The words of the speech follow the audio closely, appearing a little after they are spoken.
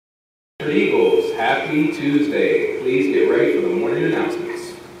Eagles, happy Tuesday. Please get ready for the morning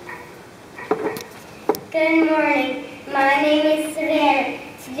announcements. Good morning. My name is Savannah.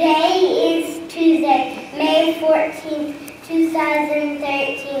 Today is Tuesday, May 14th,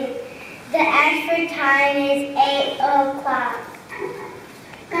 2013. The Ashford time is 8 o'clock.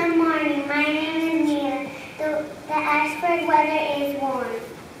 Good morning. My name is Nina. The Ashford weather is warm.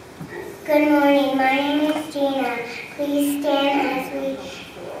 Good morning. My name is Gina. Please stand as we...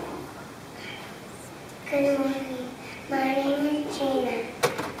 Good morning. My name is Gina.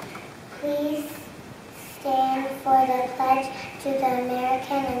 Please stand for the pledge to the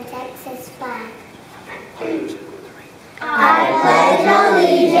American and Texas flag. I pledge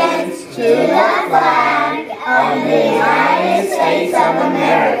allegiance to the flag of the United States of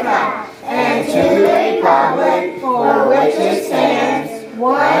America and to the republic for which it stands,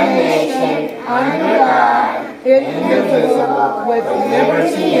 one nation, under God, indivisible, with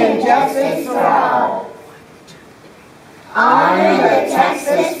liberty and justice for all. Honor the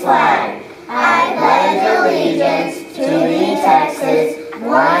Texas flag. I pledge allegiance to the Texas,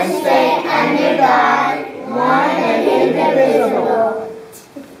 one state under God, one and indivisible.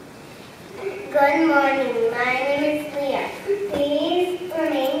 Good morning. My name is Leah. Please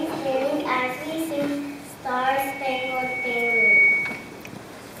remain standing as we sing Star Spangled Banner.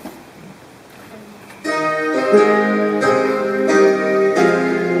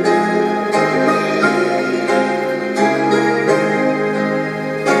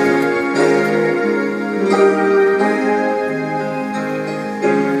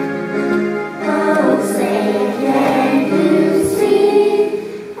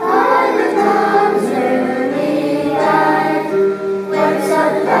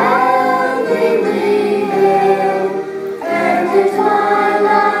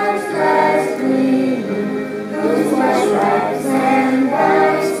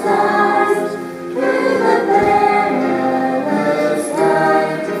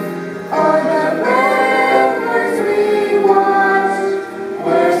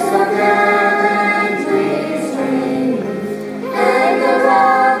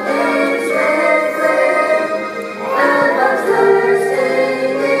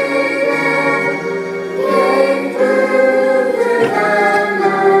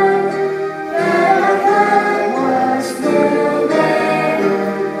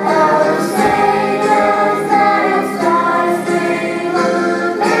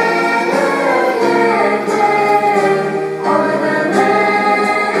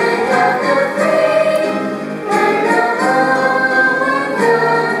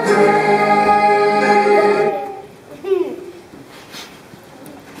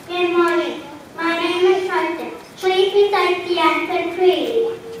 Please recite the Ashford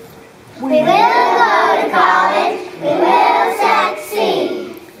Creed. We will go to college, we will succeed.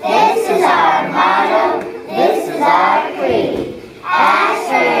 This is our motto, this is our creed.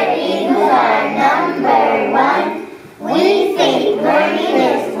 Ashford Eagles are number one. We think learning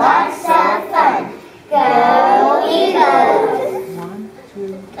is lots of fun. Go Eagles! 1, 2, 3.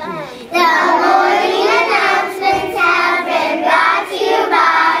 The morning announcements have been brought to you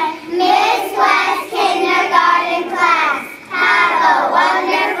by Miss West Kindergarten class. Have a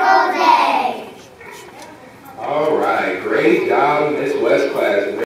wonderful day. All right, great job, Miss West class.